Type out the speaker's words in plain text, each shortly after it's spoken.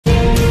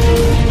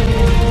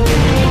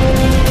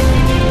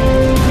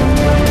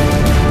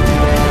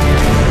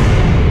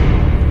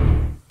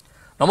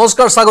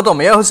নমস্কাৰ স্বাগতম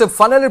এয়া হৈছে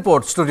ফাইনেল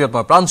ৰিপৰ্ট ষ্টুডিঅ'ত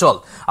মই প্ৰাঞ্জল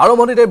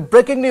আৰম্ভণিতে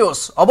ব্ৰেকিং নিউজ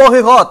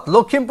অৱশেষত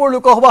লখিমপুৰ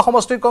লোকসভা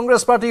সমষ্টিৰ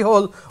কংগ্ৰেছ প্ৰাৰ্থী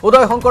হ'ল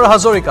উদয় শংকৰ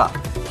হাজৰিকা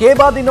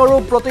কেইবা দিনৰো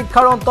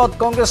প্ৰতীক্ষাৰ অন্তত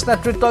কংগ্ৰেছ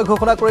নেতৃত্বই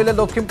ঘোষণা কৰিলে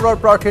লখিমপুৰৰ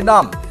প্ৰাৰ্থীৰ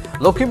নাম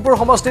লখিমপুৰ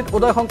সমষ্টিত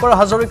উদয় শংকৰ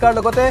হাজৰিকাৰ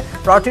লগতে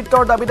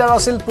প্ৰাৰ্থিত্বৰ দাবীদাৰ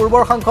আছিল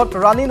পূৰ্বৰ সাংসদ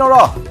ৰাণী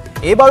নৰহ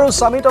এবাৰো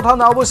স্বামী তথা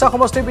নাওবৈচা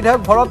সমষ্টিৰ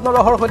বিধায়ক ভৰত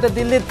নৰহৰ সৈতে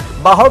দিল্লীত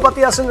বাহৰ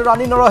পাতি আছিল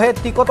ৰাণী নৰহে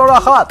টিকটৰ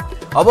আশাত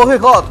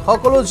অৱশেষত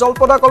সকলো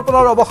জল্পনা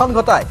কল্পনাৰ অৱসান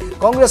ঘটাই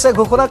কংগ্ৰেছে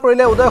ঘোষণা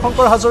কৰিলে উদয়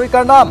শংকৰ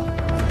হাজৰিকাৰ নাম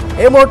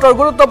এই মুহূৰ্তৰ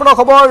গুৰুত্বপূৰ্ণ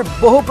খবৰ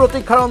বহু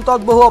প্ৰতীক্ষাৰ অন্তত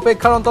বহু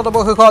অপেক্ষাৰ অন্তত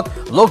অৱশেষত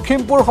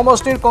লখিমপুৰ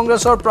সমষ্টিৰ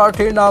কংগ্ৰেছৰ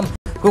প্ৰাৰ্থীৰ নাম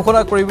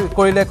ঘোষণা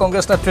কৰিলে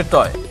কংগ্ৰেছ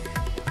নেতৃত্বই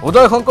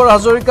উদয় শংকৰ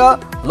হাজৰিকা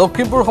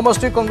লখিমপুৰ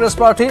সমষ্টিৰ কংগ্ৰেছ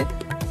প্ৰাৰ্থী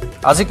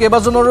আজি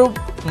কেইবাজনৰো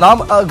নাম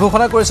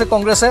ঘোষণা কৰিছে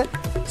কংগ্ৰেছে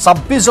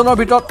 26 জনৰ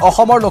ভিতৰত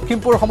অসমৰ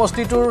লখিমপুৰ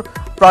সমষ্টিটোৰ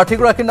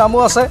প্ৰাৰ্থীগৰাকীৰ নামো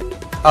আছে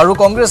আৰু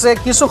কংগ্ৰেছে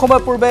কিছু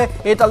সময় পূৰ্বে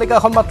এই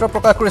তালিকাখন মাত্ৰ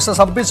প্ৰকাশ কৰিছে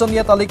 26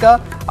 জনীয়া তালিকা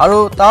আৰু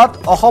তাত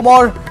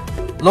অসমৰ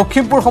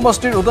লখিমপুৰ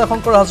সমষ্টিৰ উদয়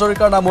শংকৰ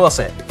হাজৰিকাৰ নামো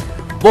আছে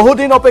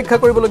বহুদিন অপেক্ষা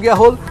কৰিবলগীয়া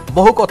হ'ল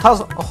বহু কথা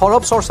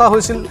হৰব চৰ্চা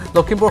হৈছিল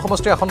লখিমপুৰ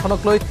সমষ্টিৰ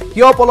আসনখনক লৈ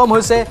কিয় পলম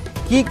হৈছে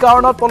কি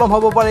কাৰণত পলম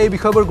হ'ব পাৰে এই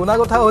বিষয়বোৰ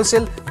গুণাগথা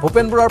হৈছিল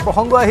ভূপেন বৰাৰ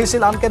প্ৰসংগ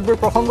আহিছিল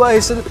আনকেতবোৰ প্ৰসংগ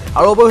আহিছিল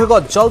আৰু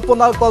অৱশেষত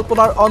জল্পনা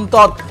কল্পনাৰ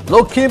অন্তত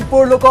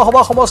লখিমপুৰ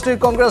লোকসভা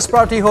সমষ্টিৰ কংগ্ৰেছ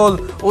প্ৰাৰ্থী হ'ল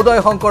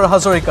উদয় শংকৰ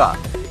হাজৰিকা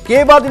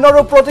কেইবা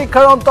দিনৰো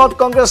প্ৰতীক্ষাৰ অন্তত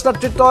কংগ্ৰেছ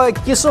নেতৃত্বই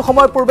কিছু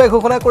সময় পূৰ্বে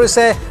ঘোষণা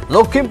কৰিছে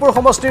লখিমপুৰ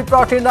সমষ্টিৰ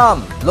প্ৰাৰ্থীৰ নাম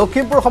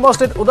লখিমপুৰ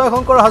সমষ্টিত উদয়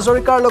শংকৰ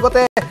হাজৰিকাৰ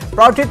লগতে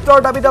প্ৰাৰ্থিত্বৰ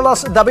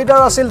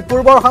দাবীদাৰ আছিল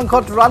পূৰ্বৰ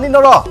সাংসদ ৰাণী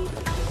নৰহ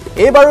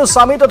এইবাৰো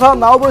স্বামী তথা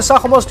নাওবৈচা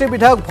সমষ্টিৰ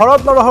বিধায়ক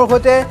ভৰত নৰহৰ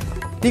সৈতে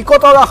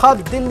টিকটৰ আশাত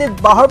দিল্লীত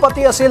বাহৰ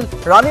পাতি আছিল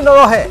ৰাণী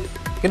নৰহে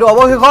কিন্তু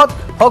অৱশেষত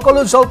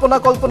সকলো জল্পনা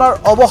কল্পনাৰ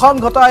অৱসান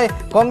ঘটাই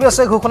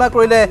কংগ্ৰেছে ঘোষণা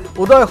কৰিলে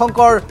উদয়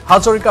শংকৰ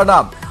হাজৰিকাৰ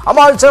নাম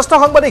আমাৰ জ্যেষ্ঠ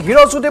সাংবাদিক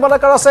হিৰক জ্যোতি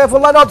মালাকাৰ আছে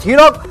ফোনলাইনত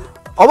হিৰক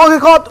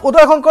অৱশেষত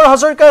উদয় শংকৰ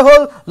হাজৰিকাই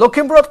হ'ল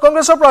লখিমপুৰত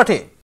কংগ্ৰেছৰ প্ৰাৰ্থী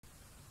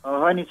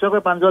হয়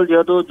নিশ্চয়কৈ প্ৰাঞ্জল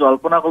যেহেতু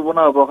জল্পনা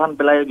কল্পনা অৱসান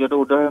পেলাই যেহেতু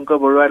উদয় শংকৰ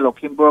বৰুৱাই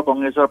লখিমপুৰৰ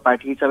কংগ্ৰেছৰ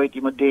প্ৰাৰ্থী হিচাপে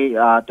ইতিমধ্যে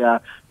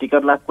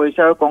টিকট লাভ কৰিছে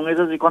আৰু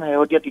কংগ্ৰেছৰ যিখন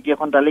শেহতীয়া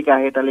তৃতীয়খন তালিকা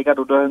সেই তালিকাত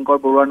উদয় শংকৰ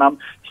বৰুৱাৰ নাম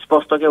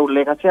স্পষ্টকৈ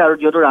উল্লেখ আছে আৰু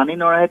যেহেতু ৰাণী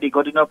নৰহে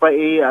দীৰ্ঘদিনৰ পৰা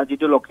এই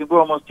যিটো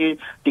লখিমপুৰ সমষ্টিৰ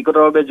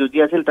টিকটৰ বাবে যুঁজি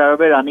আছিল তাৰ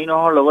বাবে ৰাণী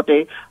নৰহৰ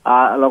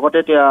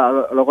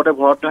লগতে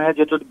ভৰত নৰহে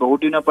যিহেতু বহুত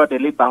দিনৰ পৰা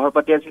দিল্লীত বাহৰ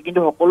পাতি আছিল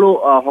কিন্তু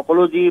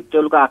সকলো যি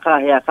তেওঁলোকৰ আশা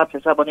সেই আশাত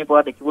চেঁচা পানী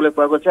পৰা দেখিবলৈ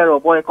পোৱা গৈছে আৰু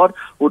অৱশেষত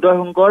উদয়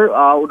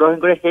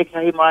শংকৰে শেষ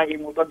হাঁহি মৰা এই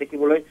মুহূৰ্তত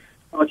দেখিবলৈ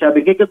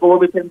বিশেষকৈ ক'ব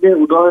বিচাৰিম যে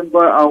উদয়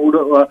শংকৰ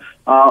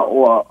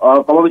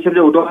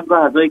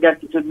হাজৰিকাৰ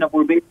কিছুদিনৰ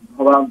পূৰ্বে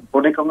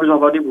প্ৰদেশ কংগ্ৰেছ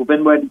সভাপতি ভূপেন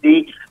বৰাই নিজেই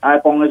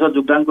কংগ্ৰেছত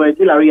যোগদান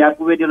কৰিছিল আৰু ইয়াৰ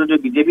পূৰ্বে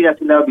তেওঁ বিজেপিত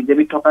আছিল আৰু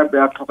বিজেপিত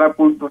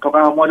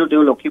থকাৰ সময়তো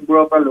তেওঁ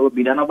লখিমপুৰৰ পৰা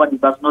বিধানসভা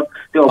নিৰ্বাচনত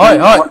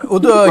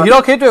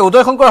হিৰক সেইটোৱে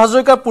উদয় শংকৰ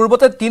হাজৰিকাৰ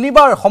পূৰ্বতে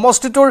 3বাৰ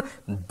সমষ্টিটোৰ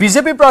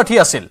বিজেপি প্ৰাৰ্থী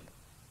আছিল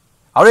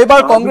আৰু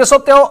এইবাৰ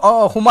কংগ্ৰেছত তেওঁ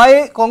সোমাই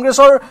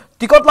কংগ্ৰেছৰ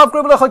টিকট লাভ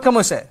কৰিবলৈ সক্ষম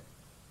হৈছে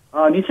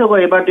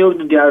নিশ্চয়কৈ এবাৰ তেওঁ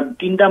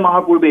 3টা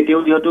মাহৰ পূৰ্বে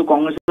তেওঁ যিহেতু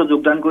কংগ্ৰেছত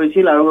যোগদান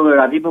কৰিছিল আৰু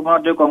ৰাজীৱ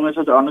ভৱনত তেওঁ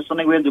কংগ্ৰেছত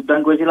আনুষ্ঠানিকভাৱে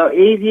যোগদান কৰিছিল আৰু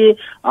এই যি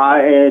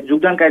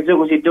যোগদান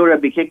কাৰ্যসূচীত তেওঁ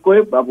বিশেষকৈ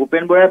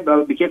ভূপেন বৰাই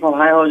বিশেষ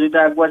সহায় সহযোগিতা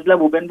আগবঢ়াইছিল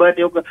ভূপেন বৰাই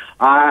তেওঁক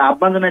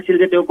আহ্বান জনাইছিল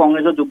যে তেওঁ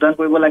কংগ্ৰেছত যোগদান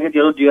কৰিব লাগে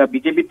যিহেতু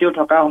বিজেপিত তেওঁ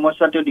থকা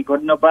সময়ছোৱাত তেওঁ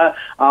দীৰ্ঘদিনৰ পৰা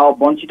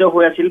বঞ্চিত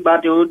হৈ আছিল বা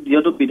তেওঁ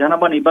যিহেতু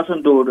বিধানসভা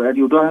নিৰ্বাচনটো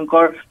উদয়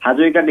শংকৰ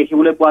হাজৰিকাক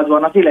দেখিবলৈ পোৱা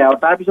যোৱা নাছিলে আৰু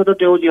তাৰপিছতো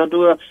তেওঁ যিহেতু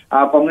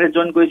কংগ্ৰেছ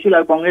জইন কৰিছিল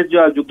আৰু কংগ্ৰেছ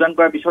যোগদান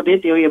কৰাৰ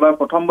পিছতেই তেওঁ এইবাৰ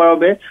প্ৰথমবাৰৰ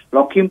বাবে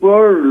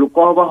লখিমপুৰৰ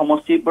লোকসভা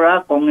সমষ্টিৰ পৰা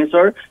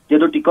কংগ্ৰেছৰ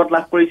যেহেতু টিকট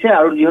লাভ কৰিছে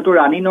আৰু যিহেতু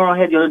ৰাণী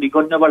নৰহে যিহেতু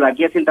দীৰ্ঘদিনৰ পৰা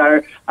লাগি আছিল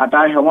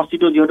তাৰ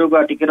সমষ্টিটো যিহেতু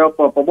টিকটৰ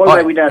প্ৰবল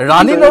দাবীদাৰ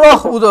ৰাণী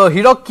নৰহ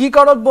হিৰক কি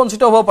কাৰণত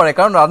বঞ্চিত হ'ব পাৰে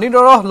কাৰণ ৰাণী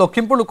নৰহ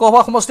লখিমপুৰ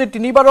লোকসভা সমষ্টিৰ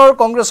 3বাৰৰ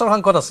কংগ্ৰেছৰ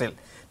সাংসদ আছিল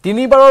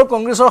 3বাৰৰ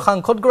কংগ্ৰেছৰ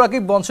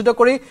সাংসদগৰাকীক বঞ্চিত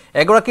কৰি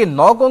এগৰাকী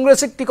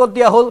কংগ্ৰেছীক টিকট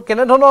দিয়া হ'ল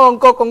কেনেধৰণৰ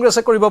অংক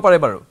কংগ্ৰেছে কৰিব পাৰে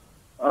বাৰু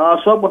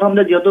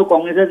প্ৰথমতে যেহেতু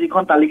কংগ্ৰেছে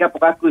যিখন তালিকা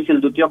প্ৰকাশ কৰিছিল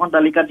দ্বিতীয়খন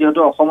তালিকাত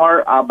যেহেতু অসমৰ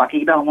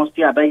বাকীকেইটা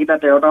সমষ্টি আটাইকেইটা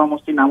 13টা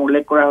সমষ্টিৰ নাম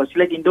উল্লেখ কৰা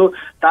হৈছিলে কিন্তু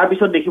তাৰ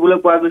পিছত দেখিবলৈ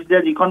পোৱা গৈছে যে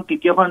যিখন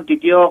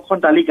তৃতীয়খন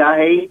তালিকা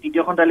সেই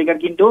তৃতীয়খন তালিকাত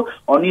কিন্তু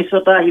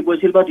অনিশ্চয়তা আহি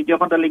পৰিছিল বা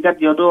তৃতীয়খন তালিকাত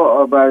যিহেতু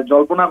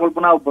জল্পনা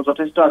কল্পনা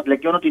যথেষ্ট আছিলে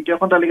কিয়নো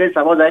তৃতীয়খন তালিকাত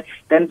চাব যায়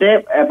তেন্তে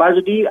এবাৰ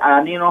যদি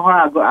ৰাণী নৰহ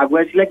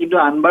আগুৱাইছিলে কিন্তু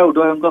আনবাৰ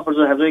উদয়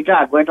শংকৰ হাজৰিকা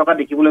আগুৱাই থকা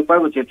দেখিবলৈ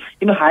পোৱা গৈছিল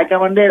কিন্তু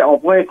হাইকমাণ্ডে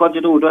অৱশেষত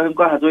যিহেতু উদয়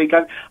শংকৰ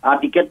হাজৰিকাক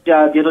টিকেট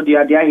যিহেতু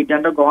দিয়াৰ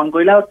সিদ্ধান্ত গ্ৰহণ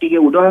কৰিলে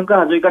উদয় শংকৰ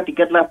হাজৰিকাৰ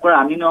টিকেট লাভ কৰা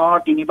ৰাণী নৰহৰ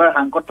 3বাৰ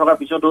সাংসদ থকাৰ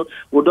পিছতো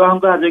উদয়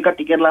শংকৰ হাজৰিকাৰ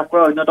টিকেট লাভ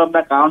কৰাৰ অন্যতম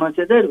এটা কাৰণ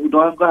হৈছে যে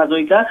উদয় শংকৰ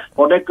হাজৰিকা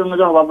প্ৰদেশ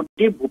কংগ্ৰেছৰ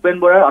সভাপতি ভূপেন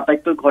বৰাৰ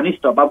আটাইতকৈ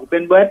ঘনিষ্ঠ বা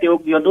ভূপেন বৰাই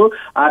তেওঁক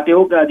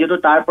যিহেতু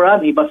তাৰ পৰা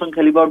নিৰ্বাচন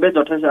খেলিবৰ বাবে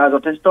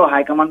যথেষ্ট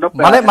হাইকমাণ্ডক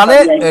মানে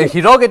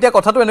হিৰক এতিয়া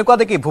কথাটো এনেকুৱা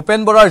দেখি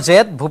ভূপেন বৰাৰ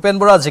ভূপেন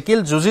বৰা জিকিল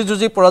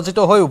যুঁজি পৰাজিত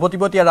হৈ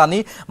উভতিব এতিয়া ৰাণী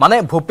মানে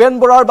ভূপেন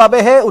বৰাৰ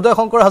বাবেহে উদয়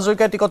শংকৰ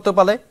হাজৰিকাৰ টিকটটো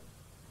পালে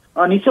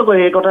নিশ্চয়কৈ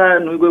এই কথা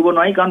নুই কৰিব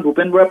নোৱাৰি কাৰণ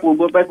ভূপেন বৰাই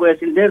পূৰ্বৰ পৰাই কৈ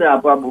আছিল যে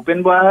ভূপেন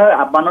বৰাৰ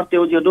আহ্বানত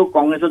তেওঁ যিহেতু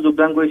কংগ্ৰেছত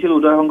যোগদান কৰিছিল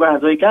উদয় শংকৰ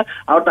হাজৰিকা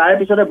আৰু তাৰে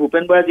পিছতে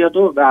ভূপেন বৰাই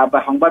যিহেতু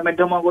সংবাদ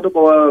মাধ্যমৰ আগতো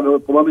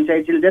ক'ব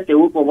বিচাৰিছিল যে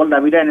তেওঁ প্ৰবল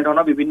দাবীদাৰ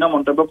এনেধৰণৰ বিভিন্ন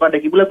মন্তব্য কৰা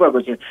দেখিবলৈ পোৱা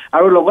গৈছিল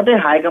আৰু লগতে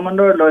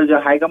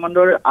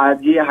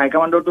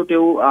হাইকমাণ্ডৰটো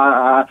তেওঁ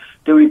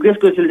ৰিকুৱেষ্ট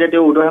কৰিছিল যে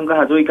তেওঁ উদয়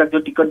শংকৰ হাজৰিকাক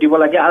টিকট দিব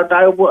লাগে আৰু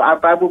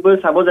তাৰ পূৰ্বে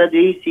চাব যায়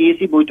যে CAC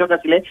বৈঠক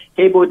আছিলে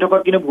সেই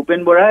বৈঠকত কিন্তু ভূপেন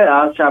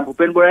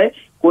বৰাই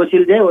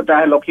কৈছিল যে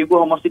তাৰ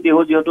লক্ষীপুৰ সমষ্টিত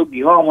যিহেতু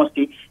গৃহ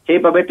সমষ্টি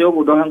সেইবাবে তেওঁ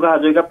উদয় শংকৰ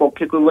হাজৰিকা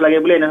পক্ষে কৰিব লাগে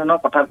বুলি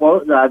এনেধৰণৰ কথা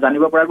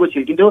জানিব পৰা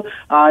গৈছিল কিন্তু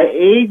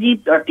এই যি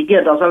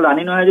টিকেট আচলতে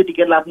ৰাণী নহয় যে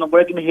টিকেট লাভ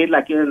নকৰে কিন্তু সেই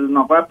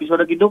নকৰাৰ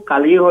পিছতে কিন্তু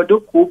কালি হয়তো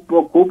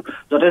খুব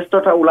যথেষ্ট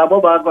ওলাব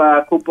বা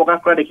খুব প্ৰকাশ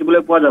কৰা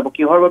দেখিবলৈ পোৱা যাব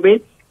কিহৰ বাবে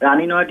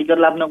ৰাণী নহয় টিকেট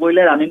লাভ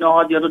নকৰিলে ৰাণী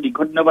নহয় যিহেতু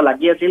দীৰ্ঘদিনৰ পৰা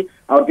লাগি আছিল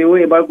আৰু তেওঁ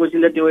এবাৰ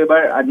কৈছিল যে তেওঁ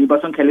এবাৰ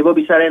নিৰ্বাচন খেলিব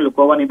বিচাৰে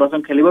লোকসভা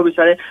নিৰ্বাচন খেলিব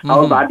বিচাৰে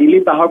আৰু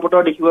দিল্লীত বাহৰ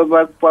পতৰ দেখিব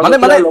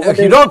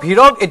পোৱা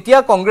হিৰক এতিয়া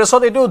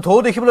কংগ্ৰেছত এইটো ঢৌ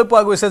দেখিবলৈ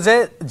পোৱা গৈছে যে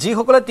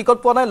যিসকলে টিকট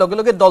পোৱা নাই লগে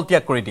লগে দল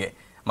ত্যাগ কৰি দিয়ে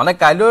মানে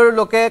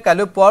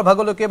কাইলৈ পুৱাৰ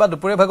ভাগলৈকে বা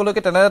দুপৰীয়া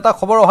ভাগলৈকে তেনে এটা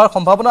খবৰ অহাৰ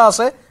সম্ভাৱনা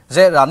আছে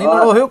যে ৰাণী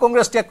নৰহেও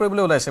কংগ্ৰেছ ত্যাগ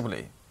কৰিবলৈ ওলাইছে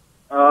বুলি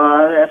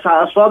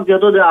সব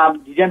যেহেতু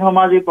জিজেন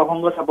শৰ্মাৰ যি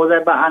প্ৰসংগ চাব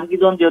যায় বা আন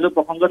কিজন যেহেতু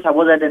প্ৰসংগ চাব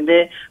যায় তেন্তে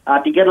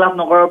টিকেট লাভ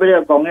নকৰাৰ বাবে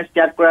কংগ্ৰেছ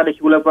ত্যাগ কৰা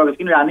দেখিবলৈ পোৱা গৈছে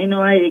কিন্তু ৰাণী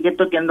নহয় এই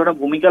ক্ষেত্ৰত কেনেধৰণৰ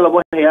ভূমিকা ল'ব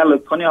সেয়া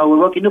লক্ষণীয়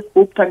হ'ব কিন্তু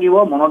ক্ষোভ থাকিব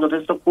মনত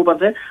যথেষ্ট ক্ষোভ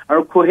আছে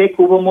আৰু সেই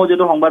ক্ষোভসমূহ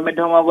যিহেতু সংবাদ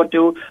মাধ্যমৰ আগত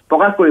তেওঁ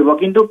প্ৰকাশ কৰিব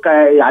কিন্তু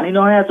ৰাণী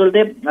নহয়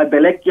আচলতে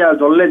বেলেগ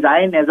দললৈ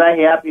যায় নেযায়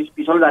সেয়া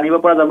পিছলৈ জানিব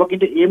পৰা যাব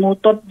কিন্তু এই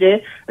মুহূৰ্তত যে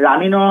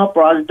ৰাণী নহয়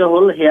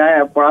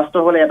পৰাস্ত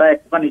হ'ল এটা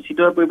নিশ্চিত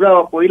হৈ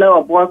পৰিলে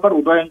অপৰাধত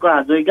উদয় শংকৰ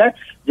হাজৰিকাৰ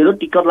যেহেতু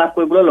টিকট লাভ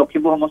কৰিবলৈ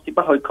লক্ষীপুৰ সমষ্টিৰ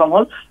পৰা সক্ষম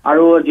হ'ল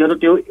আৰু যিহেতু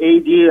তেওঁ এই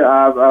যি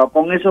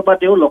কংগ্ৰেছৰ পৰা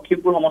তেওঁ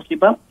লক্ষীপুৰ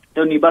সমষ্টিৰ পৰা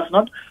তেওঁ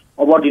নিৰ্বাচনত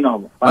অৱতীৰ্ণ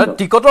হ'ব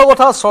টিকটৰ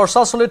কথা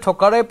চৰ্চা চলি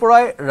থকাৰে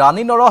পৰাই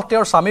ৰাণী নৰহ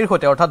তেওঁৰ স্বামীৰ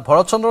সৈতে অৰ্থাৎ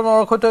ভৰত চন্দ্ৰ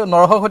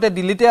নৰহৰ সৈতে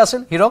দিল্লীতে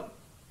আছিল হিৰক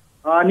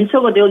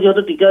নিশ্চয়কৈ তেওঁ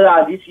যিহেতু টিকেট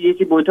আজি CAC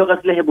বৈঠক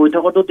আছিলে সেই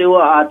বৈঠকতো তেওঁ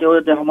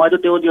সময়তো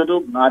তেওঁ যিহেতু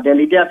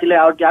দিল্লীতে আছিলে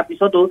আৰু তাৰ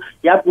পিছতো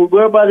ইয়াৰ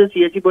পূৰ্বৰে পৰা যে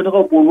CAC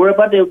বৈঠকৰ পূৰ্বৰে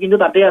পৰা তেওঁ কিন্তু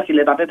তাতে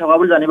আছিলে তাতে থকা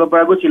বুলি জানিব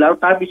পৰা গৈছিল আৰু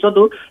তাৰ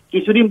পিছতো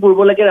কিছুদিন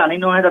পূৰ্বলৈকে ৰাণী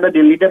নহয় তাতে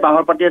দিল্লীতে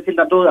বাহৰ পাতি আছিল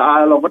তাতো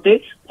লগতে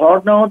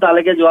ভৰত নহও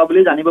তালৈকে যোৱা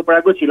বুলি জানিব পৰা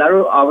গৈছিল আৰু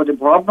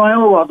ভৰত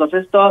নহও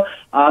যথেষ্ট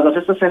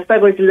চেষ্টা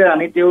কৰিছিল যে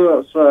ৰাণী তেওঁ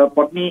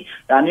পত্নী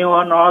ৰাণী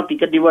নহওক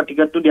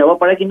টিকেটটো দিব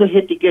পাৰে কিন্তু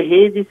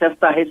সেই যি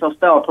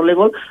চেষ্টা অথলে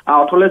গ'ল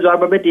অথলে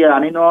যোৱাৰ বাবে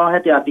ৰাণী নহয়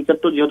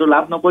টিকেটটো যিহেতু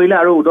লাভ নকৰিলে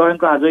আৰু উদয়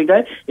শংকৰ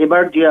হাজৰিকাই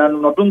এইবাৰ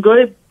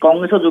নতুনকৈ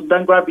কংগ্ৰেছত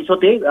যোগদান কৰাৰ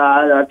পিছতেই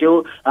তেওঁ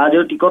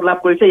টিকট লাভ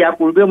কৰিছে ইয়াৰ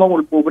পূৰ্বেও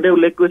মই পূৰ্বতে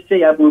উল্লেখ কৰিছে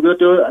ইয়াৰ পূৰ্বেও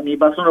তেওঁ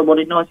নিৰ্বাচনত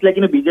অৱতীৰ্ণ হৈছিলে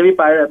কিন্তু বিজেপি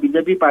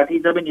প্ৰাৰ্থী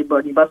হিচাপে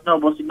নিৰ্বাচনত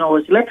অৱতীৰ্ণ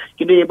হৈছিলে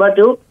কিন্তু এইবাৰ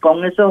তেওঁ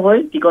কংগ্ৰেছৰ হৈ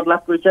টিকট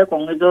লাভ কৰিছে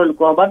কংগ্ৰেছৰ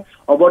লোকসভাত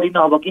অৱতীৰ্ণ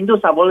হ'ব কিন্তু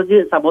চাব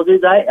যদি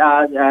যায়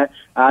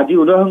যি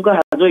উদয় শংকৰ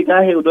হাজৰিকা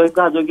সেই উদয়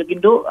শংকৰ হাজৰিকা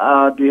কিন্তু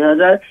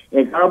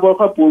 2011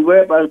 বৰ্ষৰ পূৰ্বে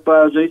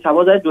যদি চাব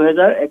যায়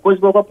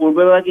 2021 বৰ্ষৰ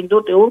পূৰ্বে কিন্তু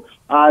তেওঁ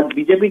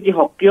বিজেপি যি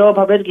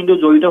সক্ৰিয়ভাৱে কিন্তু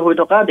জড়িত হৈ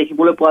থকা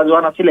দেখিবলৈ পোৱা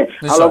যোৱা নাছিলে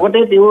আৰু লগতে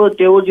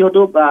তেওঁ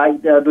যিহেতু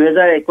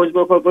 2021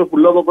 বৰ্ষৰ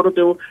 16 বৰ্ষতো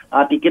তেওঁ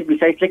টিকেট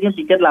বিচাৰিছিলে কিন্তু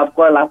টিকেট লাভ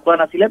কৰা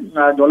নাছিলে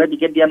দলে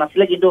টিকেট দিয়া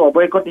নাছিলে কিন্তু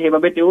অৱশেষত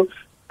সেইবাবে তেওঁ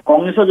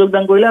কংগ্ৰেছত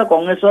যোগদান কৰিলে আৰু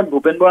কংগ্ৰেছত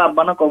ভূপেন বৰাৰ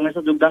আহ্বানত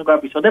কংগ্ৰেছত যোগদান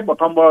কৰাৰ পিছতে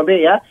প্ৰথমবাৰতে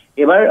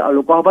এইবাৰ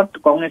লোকসভাত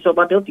কংগ্ৰেছৰ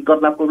পৰা তেওঁ টিকট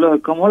লাভ কৰিবলৈ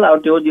সক্ষম হ'ল আৰু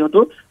তেওঁ যিহেতু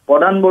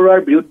প্ৰধান বৰুৱাৰ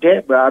বিৰুদ্ধে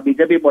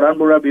বিজেপিৰ প্ৰধান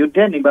বৰুৱাৰ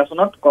বিৰুদ্ধে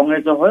নিৰ্বাচনত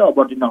কংগ্ৰেছৰ হৈ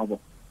অৱতীৰ্ণ হ'ব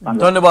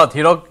ধন্যবাদ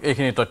হিৰক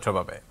এইখিনি তথ্যৰ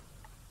বাবে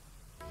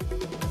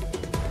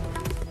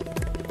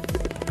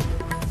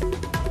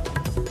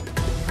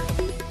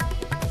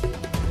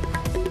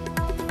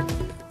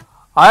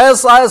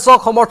ISISক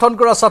সমৰ্থন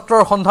কৰা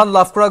ছাত্ৰৰ সন্ধান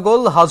লাভ কৰা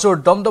গ'ল হাজোৰ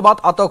দমদমাত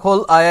আটক হ'ল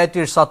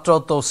IITৰ ছাত্ৰ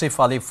তৌছিফ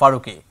আলী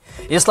ফাৰুকী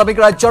ইছলামিক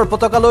ৰাজ্যৰ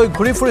পতাকালৈ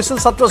ঘূৰি ফুৰিছিল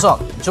ছাত্ৰজন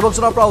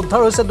যুৱকজনৰ পৰা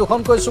উদ্ধাৰ হৈছে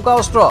দুখনকৈ চোকা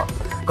অস্ত্ৰ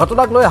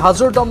ঘটনাক লৈ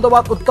হাজোৰ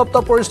দমদমাত উত্তপ্ত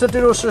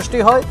পৰিস্থিতিৰ সৃষ্টি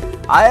হয়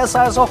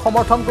ISISক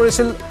সমৰ্থন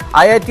কৰিছিল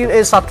IITৰ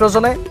এই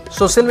ছাত্ৰজনে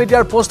ছ'চিয়েল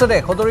মিডিয়াৰ পোষ্টেৰে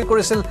সদৰি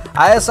কৰিছিল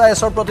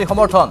ISISৰ প্ৰতি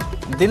সমৰ্থন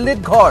দিল্লীত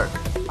ঘৰ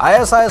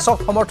ISISক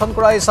সমৰ্থন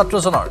কৰা এই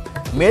ছাত্ৰজনৰ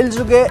মেইল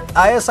যোগে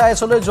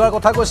ISISলৈ যোৱাৰ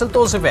কথা কৈছিল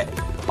তৌছিফে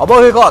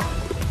অৱশেষত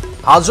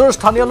হাজোৰ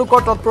স্থানীয়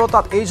লোকৰ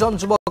তৎপৰতাত এইজন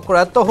যুৱক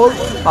কৰায়ত্ব হ'ল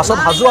পাছত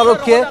হাজো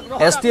আৰক্ষীয়ে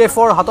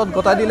STFৰ হাতত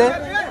গতাই দিলে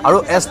আৰু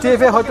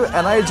STFে হয়তো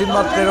NIৰ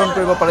জিম্মাত প্ৰেৰণ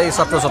কৰিব পাৰে এই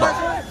ছাত্ৰজনক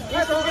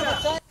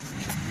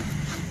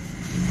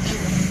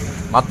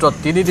মাত্ৰ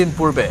 3 দিন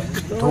পূৰ্বে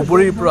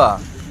ধুবুৰীৰ পৰা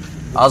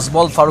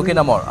আজমল ফাৰুকী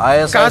নামৰ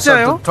ISISৰ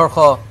দুৰ্ধৰ্ষ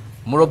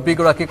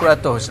মুৰব্বীগৰাকী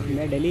কৰায়ত্ব হৈছিল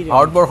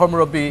ভাৰতবৰ্ষৰ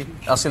মুৰব্বী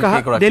আছিল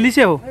সেইগৰাকী दिल्ली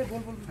से हो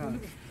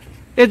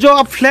ये जो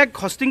आप फ्लैग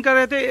होस्टिंग कर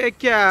रहे थे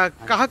क्या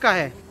कहाँ का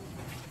है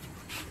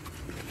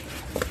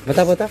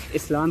बता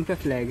इस्लाम का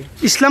फ्लैग है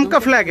इस्लाम का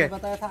फ्लैग है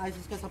बताया था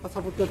आईसीस का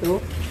सपोर्ट करते हो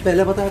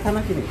पहले बताया था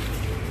ना कि नहीं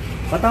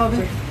बताओ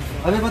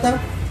अभी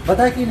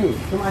बताया कि नहीं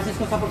तुम आईसीस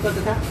को सपोर्ट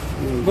करते था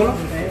बोलो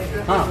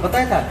हाँ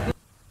बताया था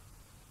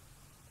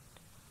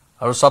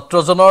আৰু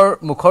ছাত্ৰজনৰ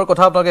মুখৰ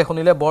কথা আপোনালোকে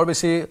শুনিলে বৰ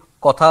বেছি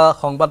কথা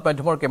সংবাদ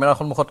মাধ্যমৰ কেমেৰাৰ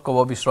সন্মুখত ক'ব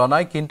বিচৰা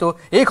নাই কিন্তু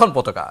এইখন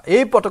পতাকা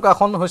এই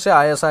পতাকাখন হৈছে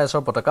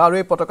ISISৰ পতাকা আৰু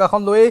এই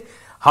পতাকাখন লৈ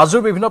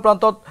হাজোৰ বিভিন্ন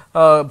প্ৰান্তত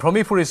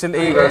ভ্ৰমি ফুৰিছিল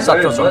এই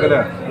ছাত্ৰজন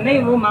नहीं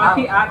वो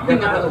माफी आपकी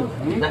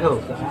देखो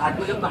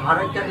आदमी जब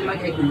भारत का दिमाग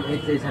एक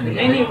जैसा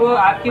नहीं वो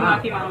आपकी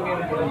माफी मांगे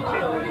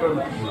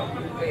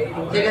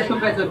ठीक है तुम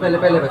पहले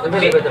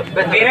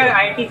मेरा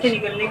आईटी से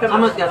निकलने का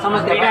समझ गया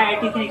मेरा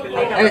आईटी से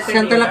निकलने का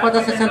सेंट्रल पता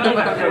से सेंट्रल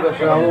पता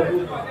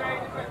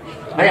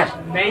भैया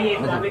मैं ये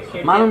इस्लामिक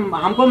स्टेट मालूम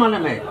हमको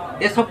मालूम है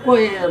ये सबको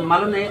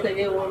मालूम नहीं था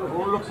ये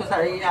उन लोग से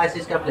ये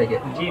आशीष का फ्लैग है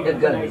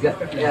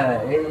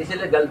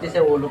इसीलिए गलती से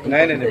वो लोग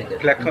नहीं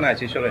फ्लैग खोना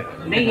आशीष है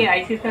नहीं ये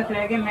आईसीस का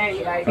फ्लैग है मैं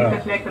आईसीस का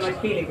फ्लैग समझ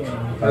के ही लेके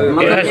आया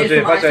मतलब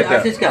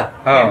आशीष का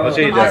हां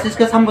आशीष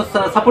का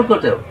सपोर्ट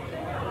करते हो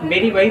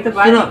मेरी वही तो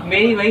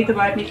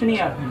बात नहीं सुनी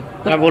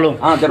आपने बोलो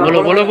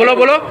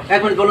बोलो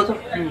एक मिनट बोलो तो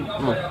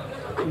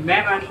मैं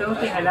मानता हूँ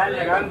कि हलाल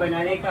हराम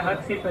बनाने का हक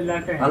सिर्फ अल्लाह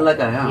का है अल्लाह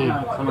का है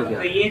समझ गया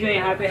तो ये जो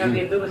यहाँ पे हम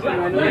हिंदू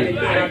मुसलमानों ने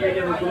मिलकर यहाँ पे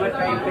जो हुकूमत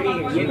कायम करी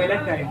है ये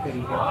गलत कायम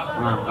करी है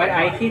और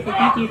आईसीस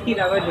इसी चीज की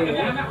दावत दे रही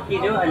है कि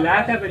जो अल्लाह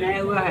का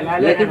बनाया हुआ हलाल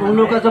लेकिन उन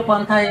लोग का जो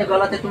पंथा है ये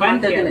गलत है तुम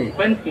मानते कि नहीं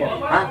बंद किया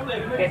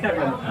कैसा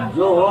बंद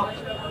जो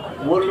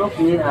वो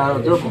लोग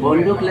जो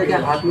बंदूक लेके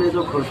हाथ में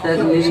जो घुसते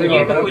हैं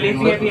ये तो पुलिस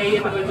भी अभी आई है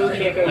तो बंदूक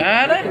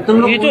लेकर तुम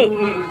लोग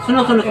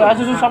सुनो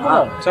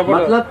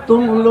मतलब तुम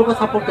उन लोगों को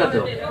सपोर्ट करते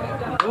हो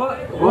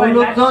वो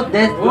लोग जो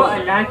देश वो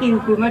अल्लाह की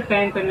हुकूमत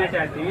कायम करना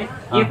चाहते हैं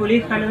ये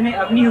पुलिस वालों ने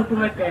अपनी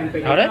हुकूमत कायम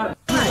करी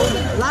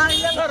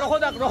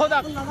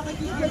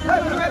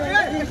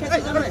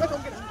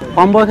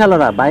कम बयसीया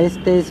लड़ा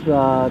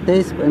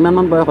 22-23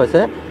 इमानमान बयस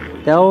হৈছে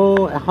তেওঁ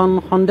এখন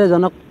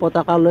সন্দেহজনক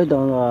পতাকা লৈ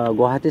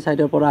গুৱাহাটী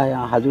সাইডৰ পৰা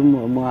হাজু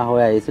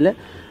হৈ আহিছিলে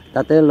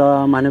তাতে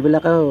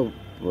মানুহবিলাকে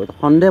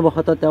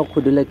সন্দেহবশতঃ তেওঁ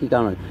খুদিলে কি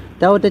কাৰণ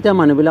তেওঁ তেতিয়া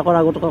মানুহবিলাকৰ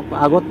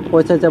আগত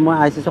কৈছে যে মই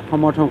আইসিসক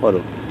সমৰ্থন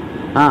কৰোঁ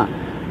হা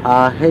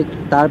সেই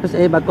তাৰপিছত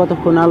এই বাক্যটো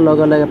শুনাৰ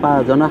লগে লগে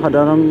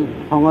জনসাধাৰণ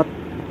খঙত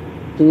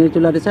টিঙি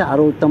তোলা দিছে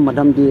আৰু উত্তম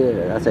মাধ্যম দি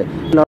আছে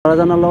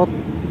ল'ৰাজনৰ লগত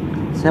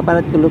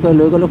সেপাৰেট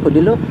লৈ গ'লো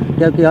সুধিলোঁ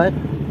তেওঁ কি হয়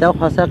তেওঁ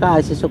সঁচাকৈ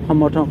আইসিসক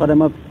সমৰ্থন কৰে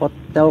মই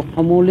তেওঁ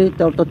সমূলি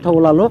তেওঁৰ তথ্য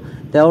ওলালোঁ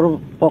তেওঁৰ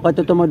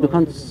পকেটতো মই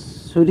দুখন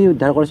চুৰি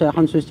উদ্ধাৰ কৰিছোঁ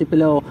এখন চুইচ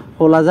টিপিলে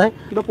খোলা যায়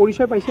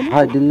পৰিচয় পাইছে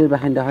হয় দিল্লীৰ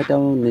বাসিন্দা হয়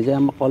তেওঁ নিজে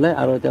আমাক ক'লে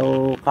আৰু তেওঁ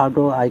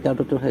আই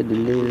কাৰ্ডতো সেই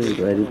দিল্লীৰ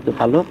হেৰিটো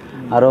পালোঁ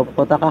আৰু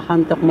পতাকাখন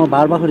তেওঁক মই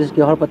বাৰ সুধিছোঁ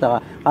কিহৰ পতাকা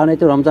কাৰণ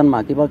এইটো ৰমজান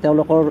মাহ কিবা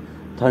তেওঁলোকৰ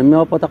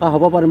ধৰ্মীয় পতাকা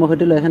হ'ব পাৰে মই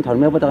সুধিলোঁ এখন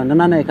ধৰ্মীয় পতাকা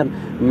নাই এখন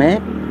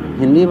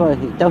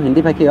তেওঁ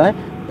হিন্দী ভাষী হয়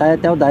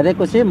তেওঁ ডাইৰেক্ট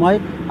কৈছে মই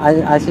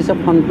আইসিসক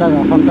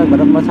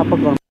সন্ত্ৰাসবাদক মই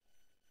ছাপোৰ্ট কৰোঁ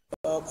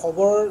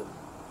খবৰ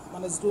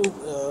মানে যিটো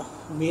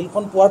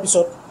মেইলখন পোৱাৰ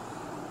পিছত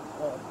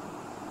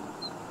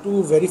two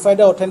verify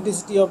the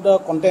authenticity of the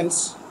contents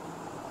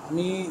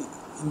আমি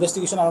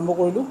ইনভেষ্টিগেশ্যন আৰম্ভ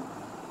কৰিলোঁ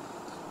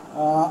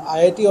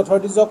IIT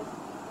অথৰিটিজক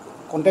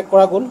কণ্টেক্ট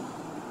কৰা গ'ল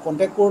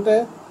কণ্টেক্ট কৰোঁতে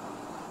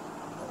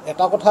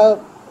এটা কথা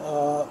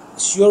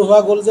চিয়'ৰ হোৱা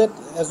গ'ল যে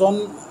এজন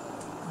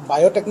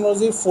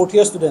বায়'টেকনলজিৰ 4th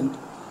year ষ্টুডেণ্ট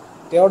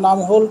তেওঁৰ নাম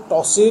হ'ল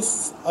তৌছিফ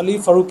আলী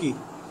ফাৰুকী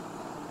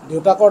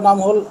দেউতাকৰ নাম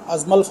হ'ল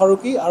আজমল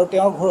ফাৰুকী আৰু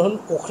তেওঁৰ ঘৰ হ'ল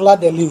ওখলা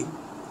দিল্লী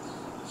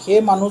সেই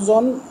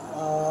মানুহজন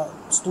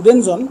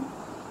ষ্টুডেণ্টজন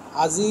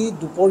আজি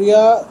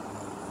দুপৰীয়া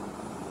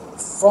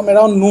ফ্ৰম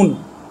এৰাউণ্ড নুন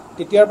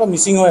তেতিয়াৰ পৰা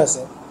মিচিং হৈ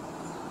আছে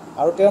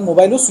আৰু তেওঁৰ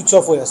মোবাইলো ছুইচ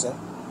অফ হৈ আছে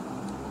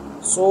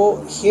চ'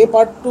 সেই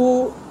পাৰ্টটো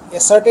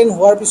এচাৰ্টেইন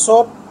হোৱাৰ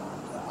পিছত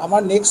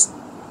আমাৰ নেক্সট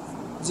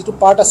যিটো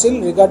পাৰ্ট আছিল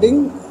ৰিগাৰ্ডিং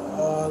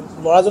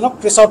ল'ৰাজনক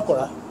ট্ৰেচ আউট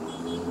কৰা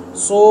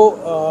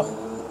চ'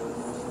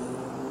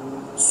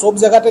 সব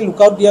জেগাতে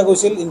লুকআউট দিয়া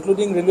গৈছিল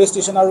ইনক্লুডিং ৰেলৱে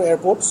ষ্টেচন আৰু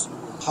এয়াৰপৰ্টছ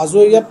হাজো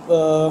এৰিয়াত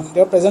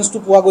তেওঁৰ প্ৰেজেন্সটো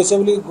পোৱা গৈছে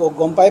বুলি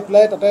গম পাই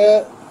পেলাই তাতে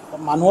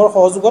মানুহৰ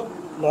সহযোগত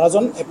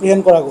ল'ৰাজন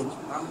এপ্ৰিহেণ্ড কৰা গ'ল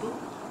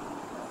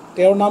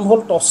তেওঁৰ নাম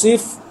হ'ল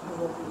তৌছিফ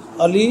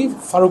আলী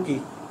ফাৰুকী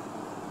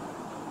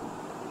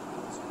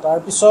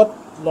তাৰপিছত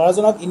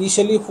ল'ৰাজনক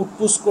ইনিচিয়েলি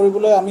সোধপোছ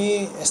কৰিবলৈ আমি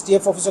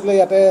STF অফিচলৈ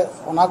ইয়াতে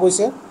অনা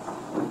গৈছে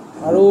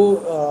আৰু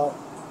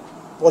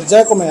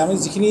পৰ্যায়ক্ৰমে আমি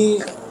যিখিনি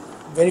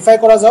ভেৰিফাই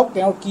কৰা যাওক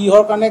তেওঁৰ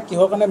কিহৰ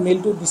কাৰণে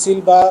মেইলটো দিছিল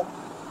বা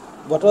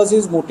হোৱাট ৱাজ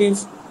হিজ মোটিভ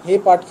সেই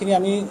পাৰ্টখিনি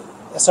আমি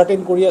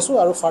এচাৰ্টেইন কৰি আছোঁ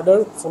আৰু ফাৰ্ডাৰ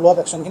ফ'ল' আপ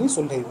একশ্যনখিনি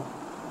চলি থাকিব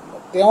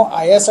তেওঁ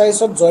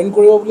ISISত জইন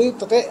কৰিব বুলি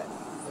তাতে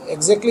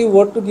একজেক্টলি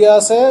ৱৰ্ডটো দিয়া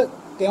আছে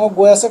তেওঁ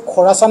গৈ আছে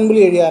খৰাচান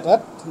বুলি এৰিয়া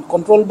এটাত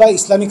control by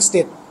Islamic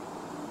state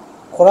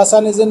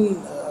খৰাচান is in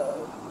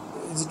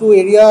যিটো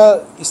এৰিয়া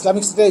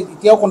ইছলামিক ষ্টেটে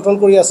এতিয়াও কণ্ট্ৰল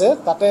কৰি আছে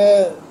তাতে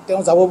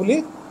তেওঁ যাব বুলি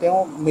তেওঁ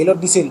মেইলত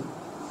দিছিল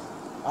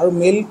আৰু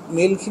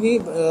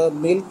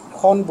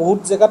মেইলখন বহুত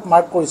জেগাত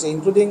মাৰ্ক কৰিছে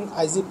ইনক্লুডিং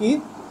IGP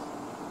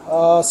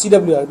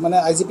CWR মানে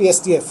IGP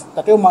STF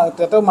তাতেও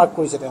মাৰ্ক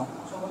কৰিছে তেওঁ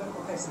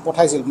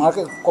পঠাইছিল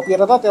কপি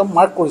এটা তেওঁ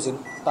মাৰ্ক কৰিছিল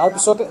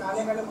তাৰপিছতে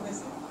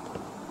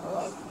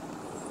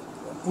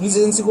পুলিচ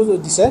এজেঞ্চিকো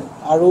দিছে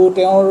আৰু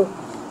তেওঁৰ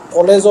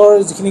কলেজৰ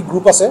যিখিনি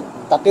গ্ৰুপ আছে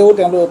তাতেও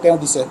তেওঁ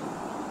দিছে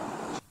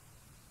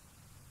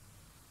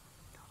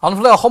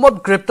আনফালে অসমত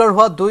গ্ৰেপ্তাৰ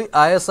হোৱা 2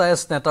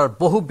 ISIS নেতাৰ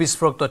বহু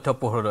বিস্ফোৰক তথ্য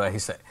পোহৰলৈ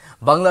আহিছে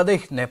বাংলাদেশ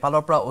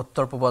নেপালৰ পৰা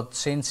উত্তৰ পূবত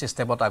চেইন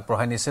সিস্টেমত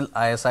আগবঢ়াই নিছিল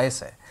ISIS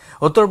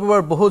উত্তৰ পূবৰ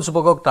বহু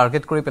যুৱকক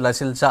টাৰ্গেট কৰি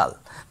পেলাইছিল জাল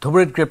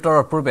ধুবুৰীত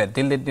গ্ৰেপ্তাৰৰ পূৰ্বে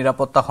দিল্লীত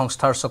নিৰাপত্তা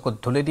সংস্থাৰ চকুত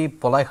ধুলি দি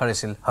পলাই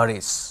হাৰিছিল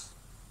হৰিছ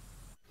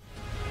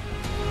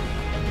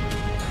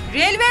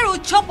ৰেলৱেৰ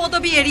উচ্চ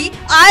পদবী এৰি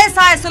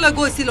ISIS লৈ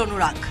গৈছিল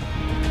অনুৰাগ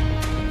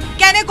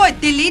কেনেকৈ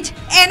দিল্লীত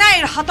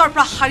NIAৰ হাতৰ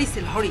পৰা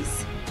হাৰিছিল হৰিছ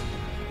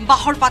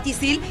বাহৰ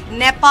পাতিছিল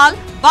নেপাল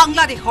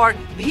বাংলাদেশৰ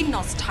ভিন্ন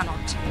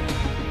স্থানত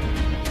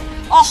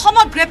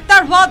অসমত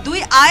গ্ৰেপ্তাৰ হোৱা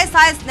 2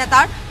 ISIS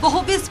নেতাৰ বহু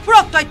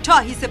বিস্ফোৰক তথ্য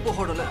আহিছে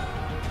পোহৰলৈ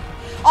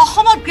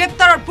অসমত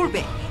গ্ৰেপ্তাৰৰ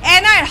পূৰ্বে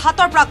NIAৰ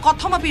হাতৰ পৰা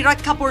কথমপি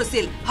ৰক্ষা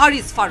পৰিছিল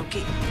হৰিছ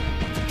ফাৰুকী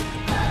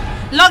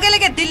লগে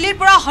লগে দিল্লীৰ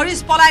পৰা হৰিছ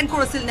পলায়ন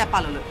কৰিছিল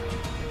নেপাললৈ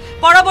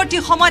পৰৱৰ্তী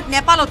সময়ত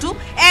নেপালতো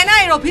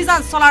NIAৰ অভিযান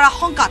চলাৰ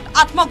আশংকাত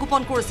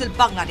আত্মগোপন কৰিছিল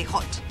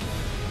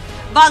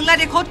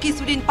বাংলাদেশত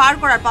কিছুদিন পাৰ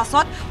কৰাৰ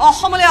পাছত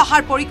অসমলৈ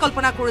অহাৰ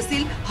পৰিকল্পনা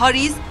কৰিছিল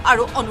হৰিছ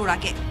আৰু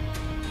অনুৰাগে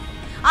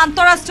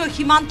আন্তঃৰাষ্ট্ৰীয়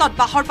সীমান্তত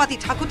বাহৰ পাতি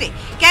থাকোতে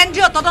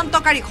কেন্দ্ৰীয়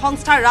তদন্তকাৰী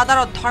সংস্থাৰ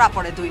ৰাডাৰত ধৰা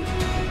পৰে দুই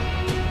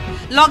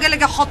লগে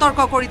লগে সতৰ্ক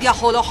কৰি দিয়া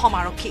হল অসম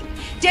আৰক্ষী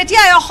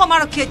যেতিয়া অসম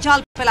আৰক্ষীয়ে জাল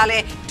পেলালে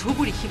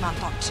ধুবুৰী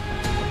সীমান্তত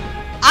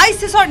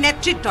ISISৰ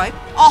নেতৃত্বই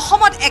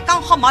অসমত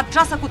একাংশ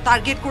মাদ্ৰাছাকো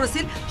টাৰ্গেট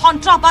কৰিছিল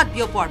সন্ত্ৰাসবাদ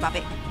বিয়পোৱাৰ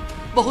বাবে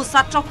বহু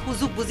ছাত্ৰক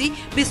সুযোগ বুজি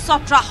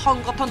বিশ্বত্ৰাস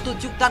সংগঠনটো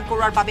যোগদান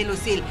কৰাৰ বাবে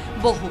লৈছিল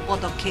বহু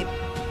পদক্ষেপ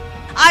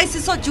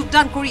ISISত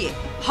যোগদান কৰিয়ে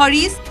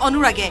হৰিছ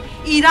অনুৰাগে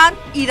ইৰাণ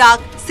ইৰাক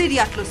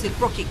সিৰিয়াত লৈছিল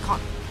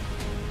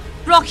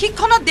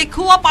প্ৰশিক্ষণত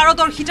দেখুওৱা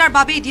পাৰদৰ্শিতাৰ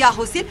বাবে দিয়া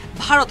হৈছিল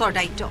ভাৰতৰ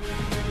দায়িত্ব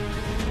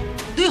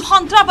দুই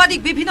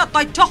সন্ত্ৰাসবাদীক বিভিন্ন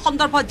তথ্য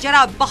সন্দৰ্ভত জেৰা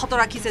অব্যাহত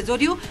ৰাখিছে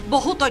যদিও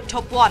বহু তথ্য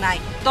পোৱা নাই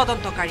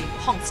তদন্তকাৰী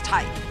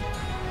সংস্থাই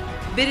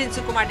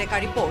Birendra Kumar Deka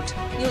report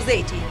News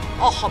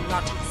 18 Assam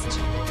north east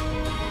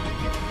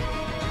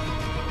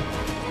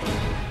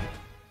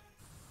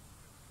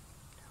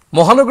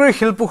মহানগৰীৰ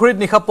শিলপুখুৰীত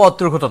নিশা পথ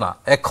দুৰ্ঘটনা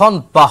এখন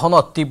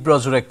বাহনত তীব্ৰ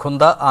জোৰে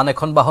খুন্দা আন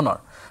এখন বাহনৰ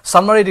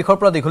সামনাৰী দিশৰ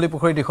পৰা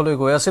দীঘলীপুখুৰী দিশলৈ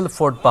গৈ আছিল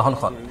ফৰ্ড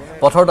বাহনখন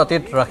পথৰ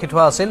দাঁতিত ৰাখি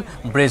থোৱা আছিল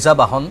ব্ৰেজা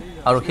বাহন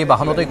আৰু সেই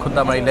বাহনতেই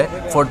খুন্দা মাৰিলে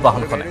ফৰ্ড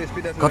বাহনখনে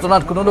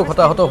ঘটনাত কোনো লোক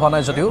হতাহত হোৱা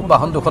নাই যদিও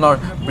বাহন দুখনৰ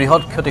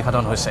বৃহৎ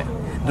ক্ষতিসাধন হৈছে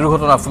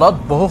দুৰ্ঘটনাৰ ফলত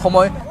বহু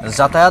সময়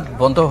যাতায়াত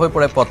বন্ধ হৈ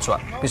পৰে পথছোৱা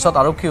পিছত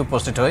আৰক্ষী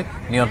উপস্থিত হৈ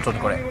নিয়ন্ত্ৰণ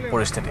কৰে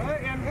পৰিস্থিতি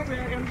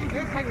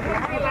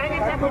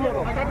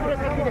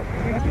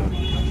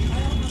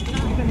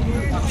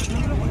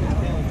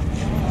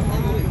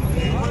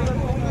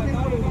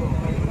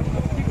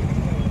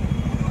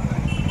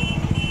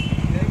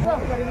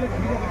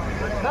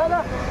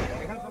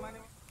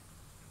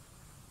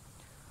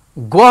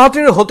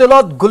গুৱাহাটীৰ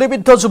হোটেলত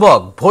গুলিবিদ্ধ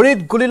যুৱক ভৰিত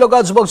গুলি লগা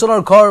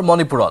যুৱকজনৰ ঘৰ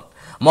মণিপুৰত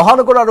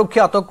মহানগৰ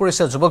আৰক্ষীয়ে আটক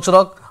কৰিছে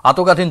যুৱকজনক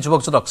আটকাধীন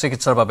যুৱকজনক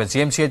চিকিৎসাৰ বাবে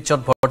GMCHত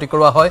ভৰ্তি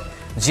কৰোৱা হয়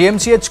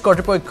GMCH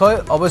কৰ্তৃপক্ষই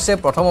অৱশ্যে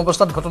প্ৰথম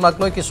অৱস্থাত ঘটনাক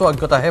লৈ কিছু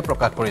অজ্ঞতাহে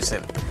প্ৰকাশ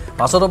কৰিছিল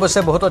পাছত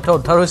অৱশ্যে বহু তথ্য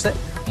উদ্ধাৰ হৈছে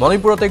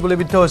মণিপুৰতে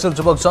গুলিবিদ্ধ হৈছিল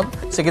যুৱকজন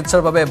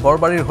চিকিৎসাৰ বাবে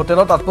বৰবাৰীৰ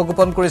হোটেলত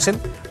আত্মগোপন কৰিছিল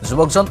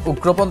যুৱকজন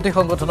উগ্ৰপন্থী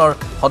সংগঠনৰ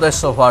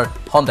সদস্য হোৱাৰ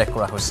সন্দেহ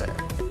কৰা হৈছে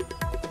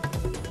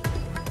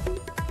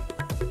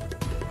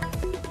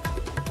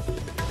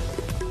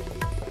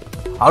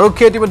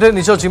আৰক্ষীয়ে ইতিমধ্যে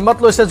নিজৰ জিম্মাত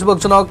লৈছে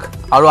যুৱকজনক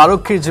আৰু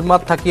আৰক্ষীৰ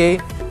জিম্মাত থাকিয়েই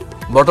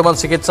বৰ্তমান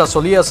চিকিৎসা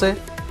চলি আছে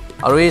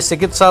আৰু এই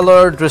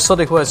চিকিৎসালয়ৰ দৃশ্য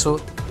দেখুৱাইছো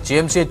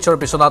GMCHৰ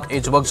বিচনাত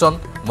এই যুৱকজন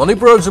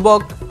মণিপুৰৰ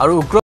যুৱক আৰু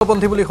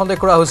উগ্ৰপন্থী বুলি সন্দেহ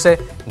কৰা হৈছে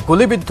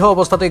গুলিবিদ্ধ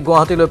অৱস্থাতে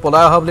গুৱাহাটীলৈ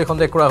পলাই অহা বুলি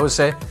সন্দেহ কৰা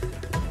হৈছে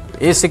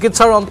এই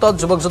চিকিৎসাৰ অন্তত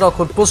যুৱকজনক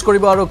সোধপোছ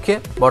কৰিব আৰক্ষীয়ে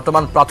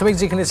বৰ্তমান প্ৰাথমিক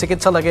যিখিনি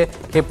চিকিৎসা লাগে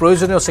সেই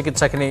প্ৰয়োজনীয়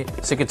চিকিৎসাখিনি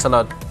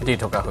চিকিৎসালয়ত দি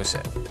থকা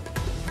হৈছে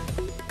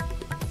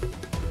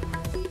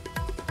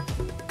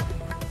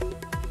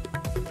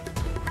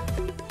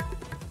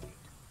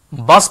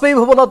বাজপেয়ী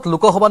ভৱনত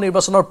লোকসভা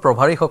নিৰ্বাচনৰ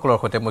প্ৰভাৰীসকলৰ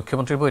সৈতে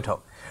মুখ্যমন্ত্ৰীৰ বৈঠক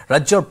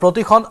ৰাজ্যৰ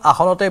প্ৰতিখন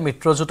আসনতে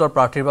মিত্ৰজোঁটৰ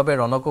প্ৰাৰ্থীৰ বাবে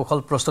ৰণকৌশল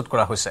প্ৰস্তুত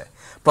কৰা হৈছে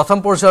প্ৰথম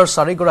পৰ্যায়ৰ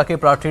 4 গৰাকী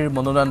প্ৰাৰ্থীৰ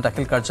মনোনয়ন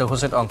দাখিল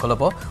কাৰ্যসূচীত অংশ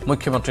ল'ব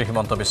মুখ্যমন্ত্ৰী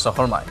হিমন্ত বিশ্ব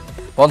শৰ্মাই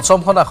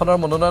পঞ্চমখন আসনৰ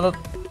মনোনয়ন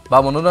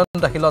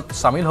দাখিলত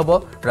সামিল হ'ব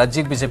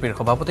ৰাজ্যিক বিজেপিৰ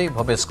সভাপতি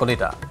ভৱেশ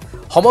কলিতা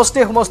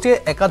সমষ্টিয়ে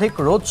একাধিক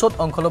ৰোড শ্ব'ত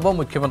অংশ ল'ব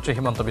মুখ্যমন্ত্ৰী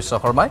হিমন্ত বিশ্ব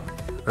শৰ্মাই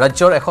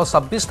ৰাজ্যৰ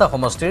 126টা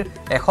সমষ্টিৰ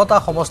 100টা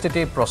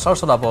সমষ্টিতে প্ৰচাৰ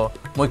চলাব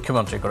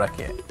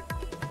মুখ্যমন্ত্ৰীগৰাকীয়ে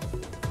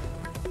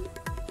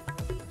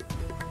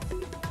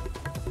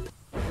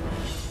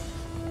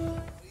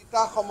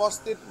এটা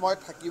সমষ্টিত মই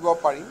থাকিব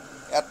পাৰিম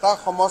এটা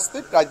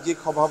সমষ্টিত ৰাজ্যিক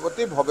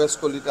সভাপতি ভৱেশ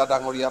কলিতা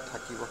ডাঙৰীয়া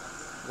থাকিব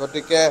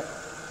গতিকে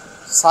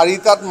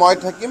 4টাত মই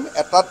থাকিম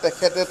এটাত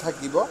তেখেতে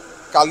থাকিব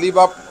কালি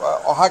বা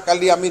অহা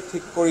কালি আমি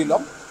ঠিক কৰি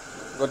ল'ম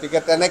গতিকে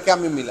তেনেকৈ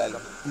আমি মিলাই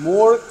ল'ম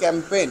মোৰ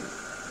কেম্পেইন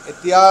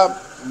এতিয়া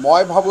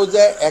মই ভাবোঁ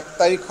যে 1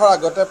 তাৰিখৰ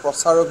আগতে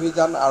প্ৰচাৰ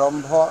অভিযান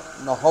আৰম্ভ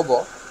নহ'ব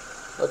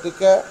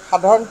গতিকে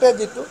সাধাৰণতে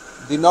যিটো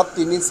দিনত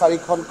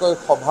 3-4খনকৈ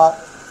সভা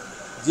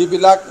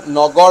যিবিলাক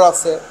নগৰ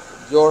আছে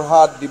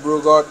যোৰহাট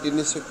ডিব্ৰুগড়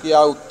তিনিচুকীয়া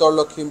উত্তৰ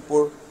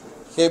লখিমপুৰ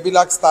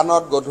সেইবিলাক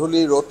স্থানত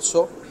গধূলি ৰোড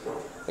শ্ব'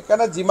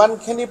 সেইকাৰণে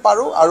যিমানখিনি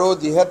পাৰোঁ আৰু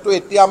যিহেতু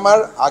এতিয়া আমাৰ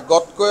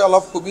আগতকৈ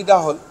অলপ সুবিধা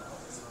হ'ল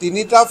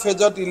 3টা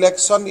ফেজত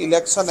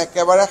ইলেকশ্যন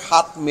একেবাৰে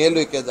 7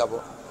 মেলৈকে যাব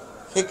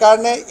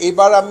সেইকাৰণে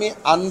এইবাৰ আমি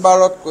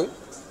আনবাৰতকৈ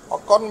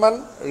অকণমান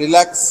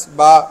ৰিলেক্স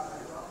বা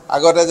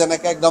আগতে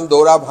যেনেকৈ একদম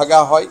দৌৰা ভাগা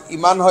হয়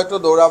ইমান হয়তো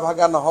দৌৰা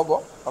ভাগা নহ'ব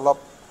অলপ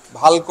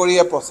ভাল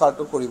কৰিয়ে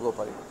প্ৰচাৰটো কৰিব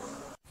পাৰিব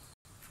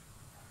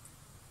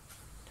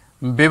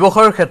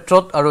ব্যৱসায়ৰ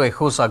ক্ষেত্ৰত আৰু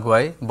এখোজ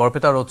আগুৱাই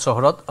বৰপেটা ৰোড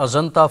চহৰত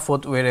অজন্তা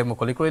ফুটৱেৰে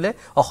মুকলি কৰিলে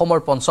অসমৰ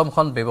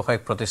পঞ্চমখন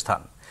ব্যৱসায়িক প্ৰতিষ্ঠান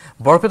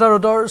বৰপেটা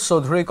ৰোডৰ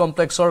চৌধুৰী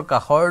কমপ্লেক্সৰ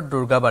কাষৰ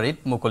দুৰ্গাবাৰীত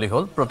মুকলি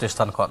হ'ল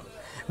প্ৰতিষ্ঠানখন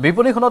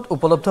বিপণীখনত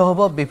উপলব্ধ হ'ব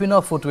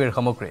বিভিন্ন ফুটৱেৰ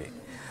সামগ্ৰী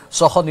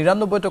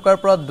 699 টকাৰ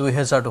পৰা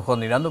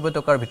 2299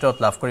 টকাৰ ভিতৰত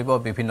লাভ কৰিব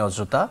বিভিন্ন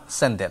জোতা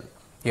চেণ্ডেল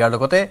ইয়াৰ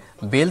লগতে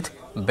বেল্ট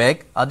বেগ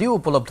আদিও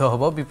উপলব্ধ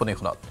হ'ব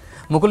বিপণীখনত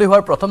মুকলি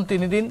হোৱাৰ প্ৰথম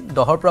 3 দিন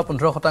 10 পৰা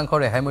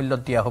 15% ৰেহাই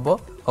মূল্যত দিয়া হ'ব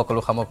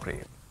সকলো সামগ্ৰী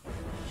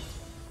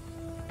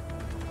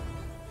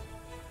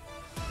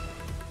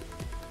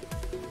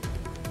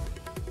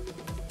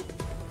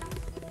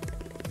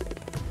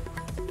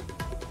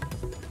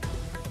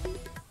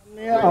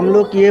हम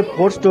लोग ये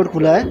 4 स्टोर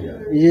खुला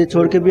है ये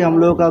छोड़ के भी हम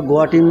लोगों का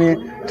गुवाहाटी में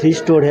 3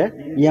 स्टोर है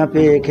यहाँ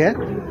पे एक है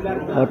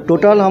और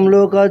टोटल हम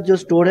लोगों का जो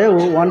स्टोर है वो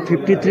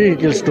 153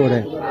 रिटेल स्टोर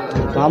है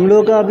तो हम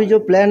लोगों का अभी जो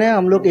प्लान है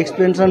हम लोग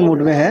एक्सपेंशन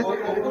मोड में है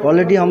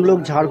ऑलरेडी हम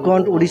लोग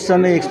झारखंड उड़ीसा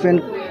में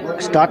एक्सपेंड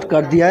स्टार्ट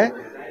कर दिया है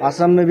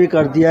असम में भी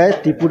कर दिया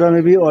है त्रिपुरा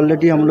में भी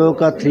ऑलरेडी हम लोगों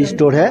का 3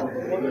 स्टोर है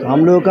तो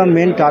हम लोगों का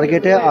मेन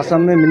टारगेट है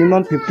असम में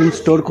मिनिमम 15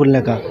 स्टोर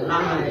खुलने का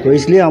तो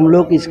इसलिए हम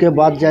लोग इसके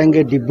बाद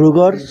जाएंगे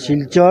डिब्रूगढ़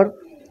सिलचर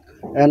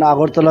एंड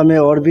अगरतला में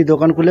और भी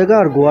दुकान खुलेगा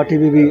और गुवाहाटी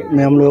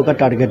में हम लोगों का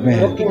टारगेट में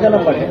है कितना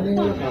नंबर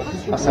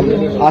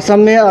है असम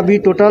में अभी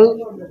टोटल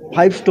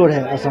 5 स्टोर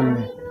है असम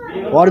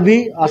में और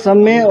भी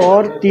असम में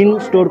और 3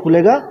 स्टोर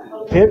खुलेगा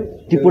फिर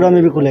त्रिपुरा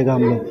में भी खुलेगा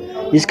हम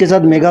लोग इसके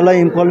साथ मेघालय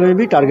इम्फॉल में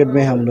भी टारगेट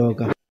में है हम लोगों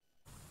का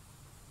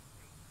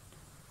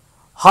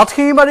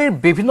হাতশিঙিমাৰীৰ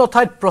বিভিন্ন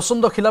ঠাইত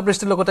প্ৰচণ্ড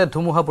শিলাবৃষ্টিৰ লগতে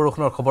ধুমুহা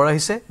বৰষুণৰ খবৰ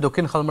আহিছে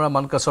দক্ষিণ খালমাৰা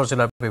মানকাছৰ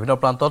জিলাৰ বিভিন্ন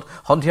প্ৰান্তত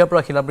সন্ধিয়াৰ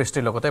পৰা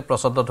শিলাবৃষ্টিৰ লগতে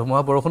প্ৰচণ্ড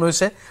ধুমুহা বৰষুণ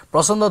হৈছে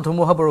প্ৰচণ্ড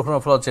ধুমুহা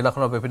বৰষুণৰ ফলত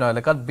জিলাখনৰ বিভিন্ন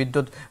এলেকাত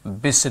বিদ্যুৎ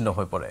বিচ্ছিন্ন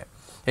হৈ পৰে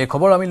এই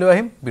খবৰ আমি লৈ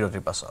আহিম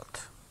বিৰতিৰ পাছত